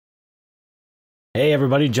Hey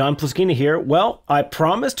everybody, John Ploskina here. Well, I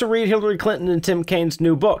promised to read Hillary Clinton and Tim Kaine's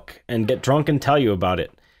new book and get drunk and tell you about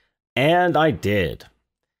it. And I did.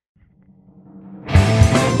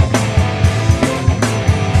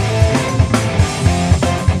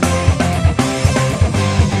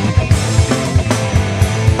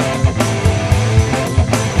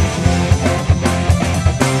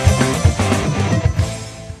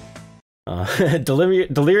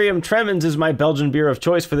 Delirium Tremens is my Belgian beer of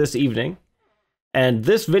choice for this evening. And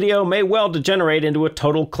this video may well degenerate into a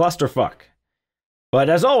total clusterfuck. But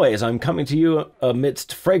as always, I'm coming to you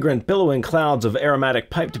amidst fragrant, billowing clouds of aromatic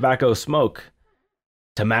pipe tobacco smoke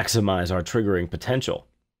to maximize our triggering potential.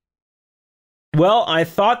 Well, I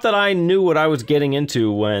thought that I knew what I was getting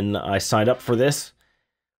into when I signed up for this,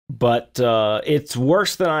 but it's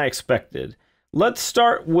worse than I expected. Let's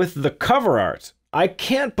start with the cover art. I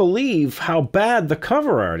can't believe how bad the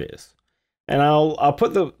cover art is. And I'll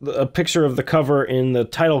put a picture of the cover in the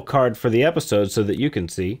title card for the episode so that you can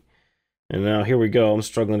see. And now here we go. I'm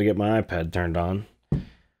struggling to get my iPad turned on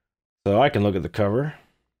so I can look at the cover.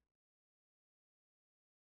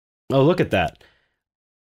 Oh, look at that.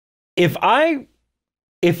 If I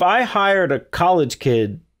hired a college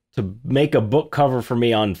kid to make a book cover for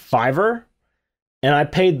me on Fiverr and I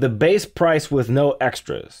paid the base price with no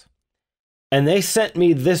extras and they sent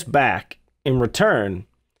me this back in return,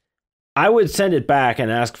 I would send it back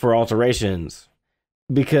and ask for alterations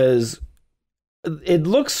because it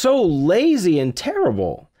looks so lazy and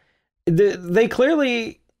terrible. They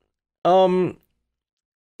clearly,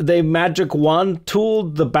 they magic wand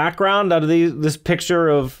tooled the background out of this picture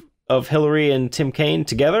of Hillary and Tim Kaine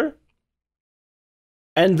together.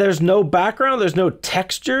 And there's no background, there's no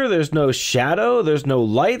texture, there's no shadow, there's no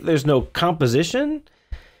light, there's no composition.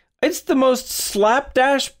 It's the most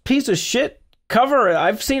slapdash piece of shit cover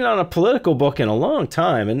I've seen on a political book in a long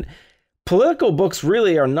time. And political books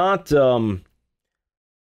really are not, they're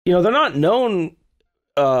not known,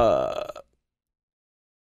 they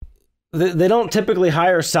don't typically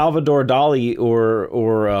hire Salvador Dali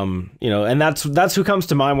or and that's who comes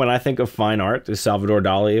to mind when I think of fine art, is Salvador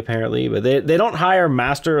Dali apparently, but they don't hire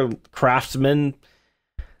master craftsmen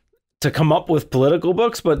to come up with political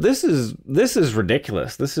books, but this is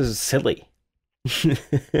ridiculous. This is silly.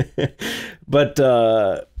 But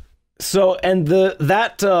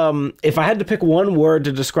if I had to pick one word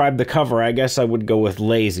to describe the cover, I guess I would go with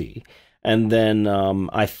lazy. And then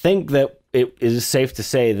I think that it is safe to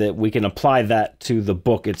say that we can apply that to the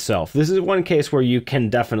book itself. This is one case where you can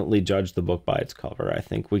definitely judge the book by its cover. I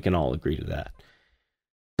think we can all agree to that.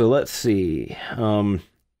 So let's see. So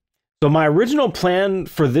my original plan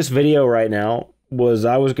for this video right now was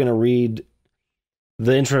I was going to read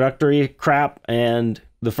the introductory crap and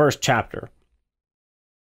the first chapter.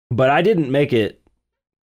 But I didn't make it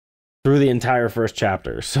through the entire first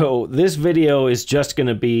chapter. So this video is just going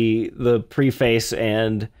to be the preface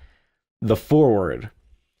and the foreword.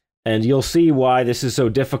 And you'll see why this is so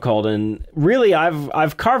difficult. And really,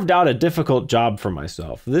 I've carved out a difficult job for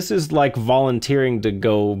myself. This is like volunteering to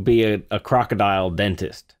go be a crocodile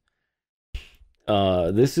dentist. I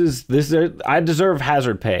deserve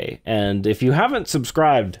hazard pay, and if you haven't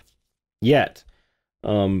subscribed yet,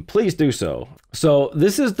 please do so. So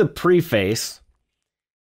this is the preface,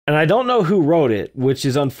 and I don't know who wrote it, which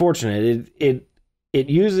is unfortunate. It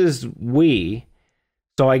uses we,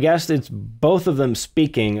 so I guess it's both of them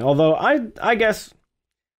speaking. Although I guess,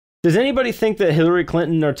 does anybody think that Hillary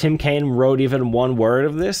Clinton or Tim Kaine wrote even one word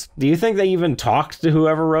of this? Do you think they even talked to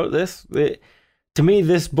whoever wrote this? To me,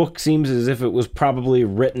 this book seems as if it was probably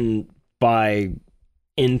written by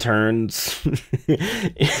interns.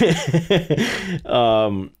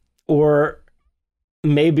 Or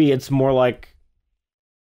maybe it's more like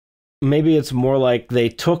they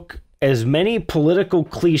took as many political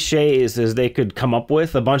cliches as they could come up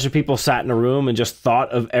with. A bunch of people sat in a room and just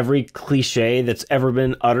thought of every cliche that's ever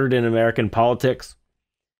been uttered in American politics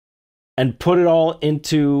and put it all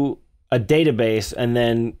into a database and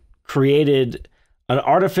then created an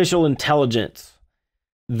artificial intelligence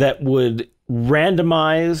that would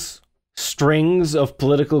randomize strings of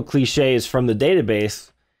political cliches from the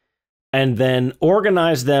database and then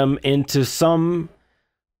organize them into some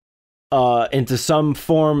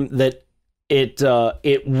form that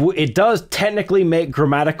it does technically make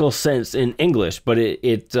grammatical sense in English, but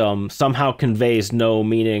it somehow conveys no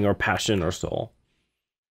meaning or passion or soul.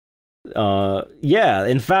 Yeah,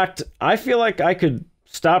 in fact, I feel like I could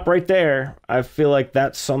stop right there. I feel like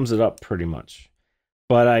that sums it up pretty much.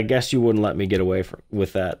 But I guess you wouldn't let me get away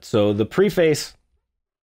with that. So the preface,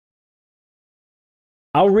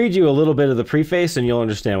 I'll read you a little bit of the preface and you'll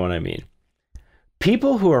understand what I mean.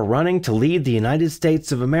 People who are running to lead the United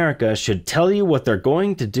States of America should tell you what they're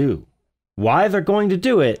going to do, why they're going to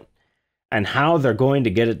do it, and how they're going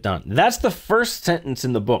to get it done. That's the first sentence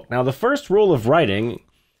in the book. Now, the first rule of writing,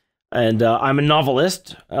 and I'm a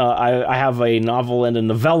novelist. I have a novel and a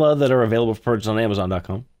novella that are available for purchase on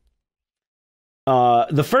Amazon.com.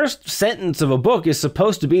 The first sentence of a book is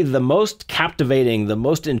supposed to be the most captivating, the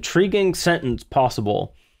most intriguing sentence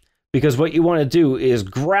possible, because what you want to do is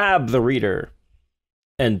grab the reader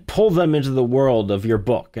and pull them into the world of your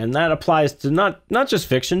book. And that applies to not just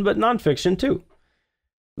fiction, but nonfiction too.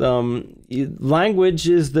 Language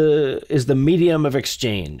is the medium of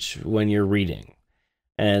exchange when you're reading.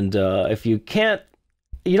 And if you can't,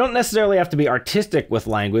 you don't necessarily have to be artistic with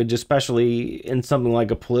language, especially in something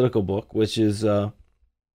like a political book, which is,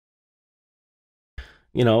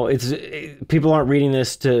 people aren't reading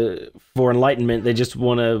this for enlightenment. They just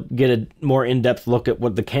want to get a more in-depth look at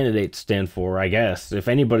what the candidates stand for, I guess. If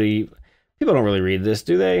anybody, people don't really read this,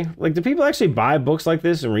 do they? Like, do people actually buy books like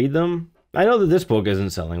this and read them? I know that this book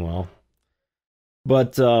isn't selling well.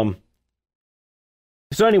 But, so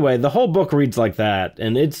anyway, the whole book reads like that,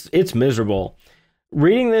 and it's miserable.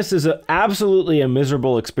 Reading this is absolutely a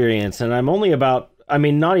miserable experience, and I'm only about,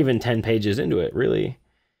 not even 10 pages into it, really.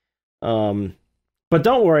 But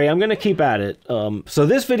don't worry, I'm going to keep at it. So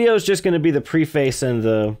this video is just going to be the preface and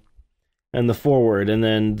the foreword, and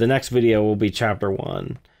then the next video will be chapter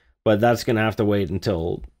 1. But that's going to have to wait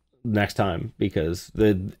until next time, because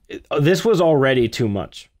this was already too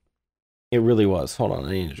much. It really was. Hold on,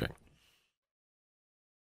 I need a drink.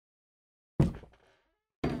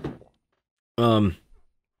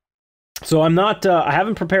 So I'm not, I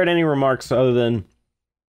haven't prepared any remarks other than,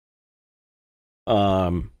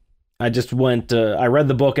 I just went, I read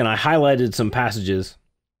the book and I highlighted some passages.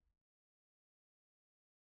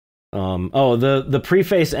 The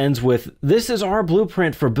preface ends with, "This is our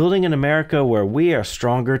blueprint for building an America where we are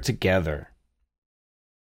stronger together."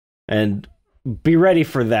 And be ready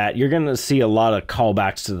for that. You're going to see a lot of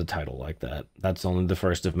callbacks to the title like that. That's only the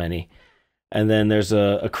first of many. And then there's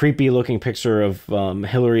a creepy looking picture of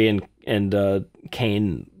Hillary and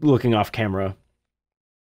Kaine looking off camera.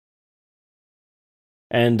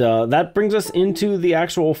 And that brings us into the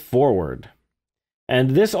actual foreword. And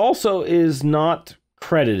this also is not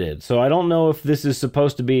credited. So I don't know if this is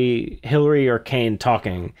supposed to be Hillary or Kaine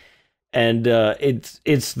talking. And it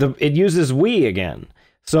uses we again.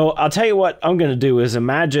 So I'll tell you what I'm going to do is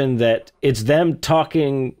imagine that it's them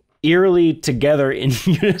talking eerily together in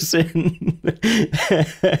unison,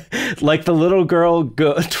 like the little girl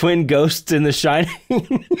twin ghosts in The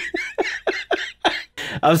Shining.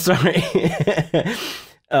 I'm sorry.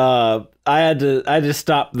 I had to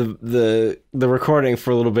stop the recording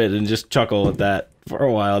for a little bit and just chuckle at that for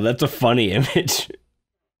a while. That's a funny image.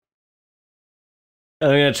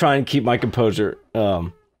 I'm gonna try and keep my composure.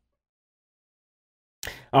 All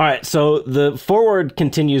right, so the foreword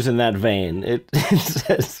continues in that vein. It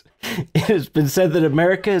says, "It has been said that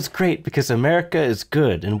America is great because America is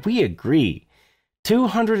good, and we agree.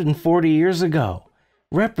 240 years ago,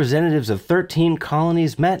 representatives of 13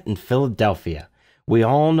 colonies met in Philadelphia. We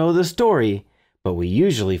all know the story, but we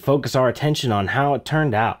usually focus our attention on how it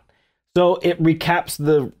turned out." So it recaps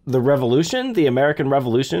the revolution, the American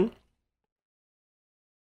Revolution,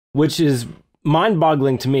 which is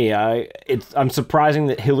mind-boggling to me. I'm surprising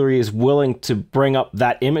that Hillary is willing to bring up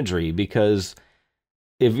that imagery, because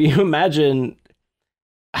if you imagine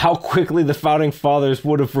how quickly the founding fathers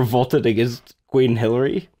would have revolted against Queen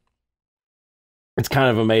Hillary, it's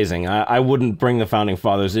kind of amazing. I wouldn't bring the founding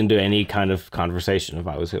fathers into any kind of conversation if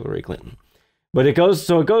I was Hillary Clinton. But it goes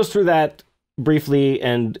through that briefly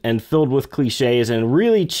and filled with cliches and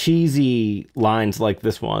really cheesy lines like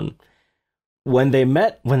this one. When they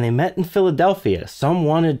met in Philadelphia, some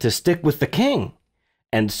wanted to stick with the king,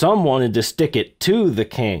 and some wanted to stick it to the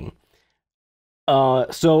king.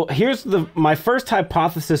 So here's my first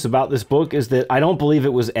hypothesis about this book is that I don't believe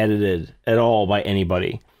it was edited at all by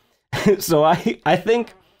anybody. So I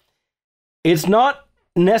think it's not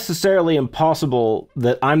necessarily impossible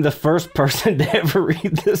that I'm the first person to ever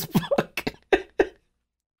read this book.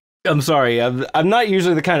 I'm sorry, I'm not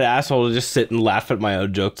usually the kind of asshole to just sit and laugh at my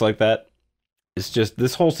own jokes like that. It's just,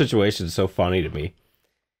 this whole situation is so funny to me.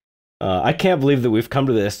 I can't believe that we've come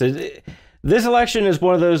to this. This election is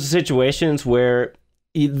one of those situations where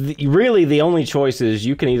really the only choice is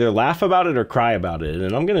you can either laugh about it or cry about it.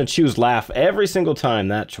 And I'm going to choose laugh every single time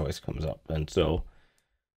that choice comes up. And so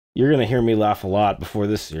you're going to hear me laugh a lot before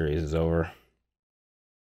this series is over.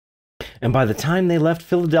 "And by the time they left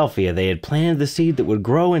Philadelphia, they had planted the seed that would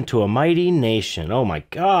grow into a mighty nation." Oh my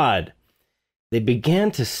God. They began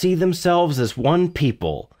to see themselves as one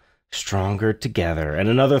people, stronger together. And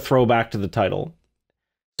another throwback to the title.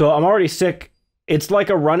 So I'm already sick. It's like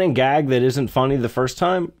a running gag that isn't funny the first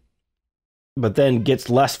time, but then gets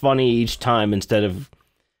less funny each time instead of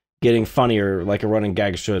getting funnier like a running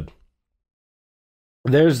gag should.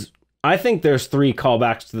 I think there's 3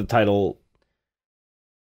 callbacks to the title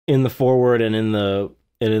in the foreword and in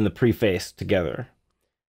the preface together.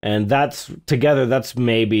 And that's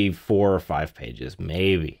maybe 4 or 5 pages,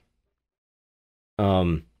 maybe.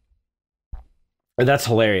 That's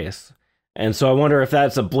hilarious. And so I wonder if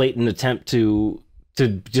that's a blatant attempt to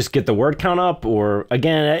just get the word count up, or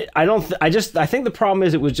again, I think the problem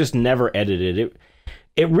is it was just never edited.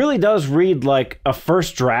 It really does read like a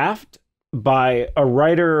first draft by a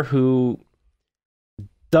writer who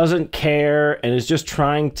doesn't care and is just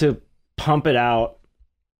trying to pump it out,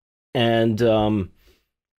 but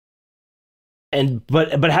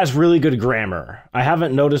has really good grammar. I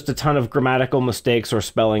haven't noticed a ton of grammatical mistakes or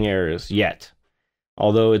spelling errors yet,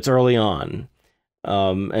 although it's early on.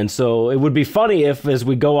 And so it would be funny if, as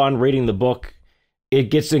we go on reading the book, it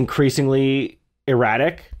gets increasingly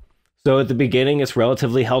erratic. So at the beginning, it's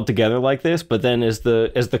relatively held together like this, but then as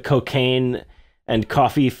the cocaine and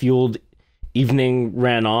coffee-fueled evening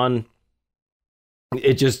ran on,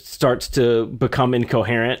 it just starts to become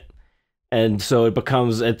incoherent. And so it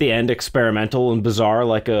becomes, at the end, experimental and bizarre,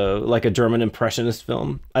 like a German impressionist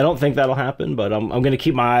film. I don't think that'll happen, but I'm going to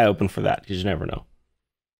keep my eye open for that, because you never know.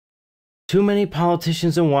 Too many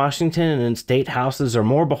politicians in Washington and in state houses are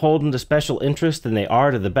more beholden to special interests than they are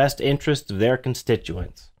to the best interests of their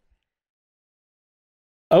constituents.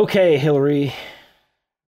 Okay, Hillary,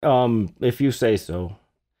 if you say so.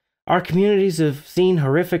 Our communities have seen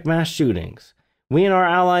horrific mass shootings. We and our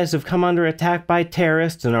allies have come under attack by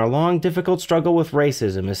terrorists, and our long, difficult struggle with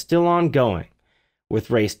racism is still ongoing, with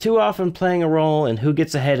race too often playing a role in who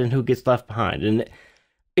gets ahead and who gets left behind. And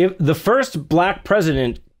if the first black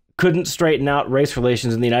president couldn't straighten out race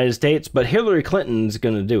relations in the United States, but Hillary Clinton's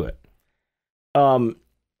going to do it.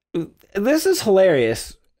 This is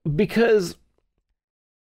hilarious because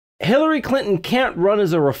Hillary Clinton can't run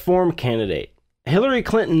as a reform candidate. Hillary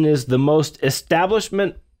Clinton is the most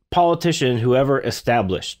establishment politician who ever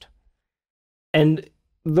established. And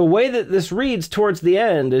the way that this reads towards the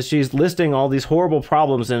end, as she's listing all these horrible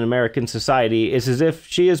problems in American society, is as if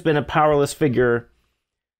she has been a powerless figure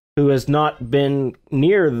who has not been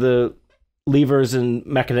near the levers and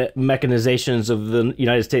mechanizations of the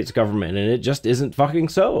United States government, and it just isn't fucking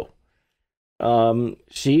so.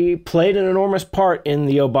 She played an enormous part in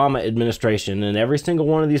the Obama administration, and every single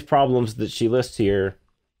one of these problems that she lists here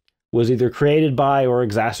was either created by or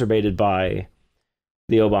exacerbated by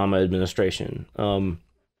the Obama administration.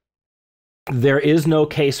 There is no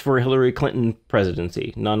case for a Hillary Clinton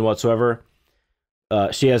presidency, none whatsoever.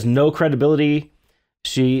 She has no credibility.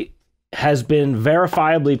 She has been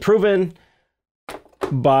verifiably proven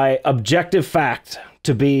by objective fact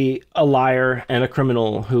to be a liar and a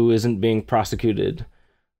criminal who isn't being prosecuted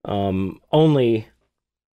only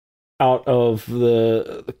out of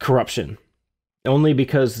the corruption, only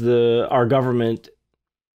because our government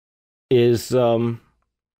is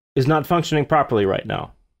not functioning properly right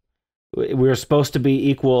now. We're supposed to be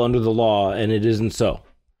equal under the law, and it isn't so.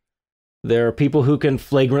 There are people who can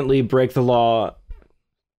flagrantly break the law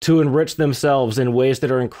to enrich themselves in ways that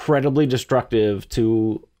are incredibly destructive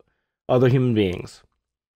to other human beings,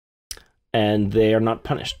 and they are not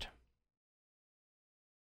punished.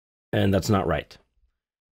 And that's not right.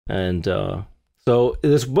 And so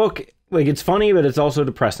this book, like, it's funny, but it's also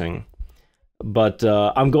depressing. But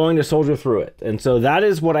I'm going to soldier through it. And so that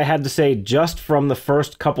is what I had to say just from the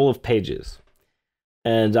first couple of pages.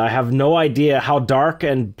 And I have no idea how dark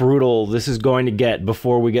and brutal this is going to get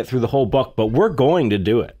before we get through the whole book, but we're going to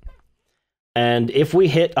do it. And if we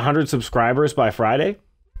hit 100 subscribers by Friday,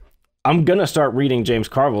 I'm going to start reading James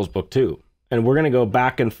Carville's book too. And we're going to go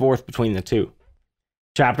back and forth between the two,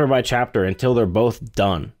 chapter by chapter, until they're both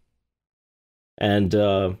done. And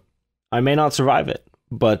I may not survive it,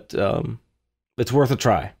 but it's worth a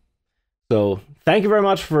try. So thank you very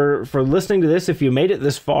much for listening to this. If you made it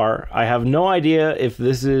this far, I have no idea if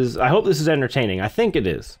this is, I hope this is entertaining. I think it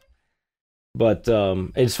is. But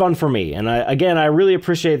it's fun for me. And I really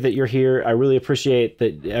appreciate that you're here. I really appreciate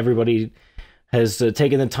that everybody has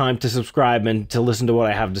taken the time to subscribe and to listen to what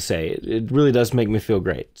I have to say. It really does make me feel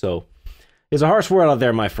great. So it's a harsh world out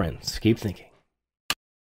there, my friends. Keep thinking.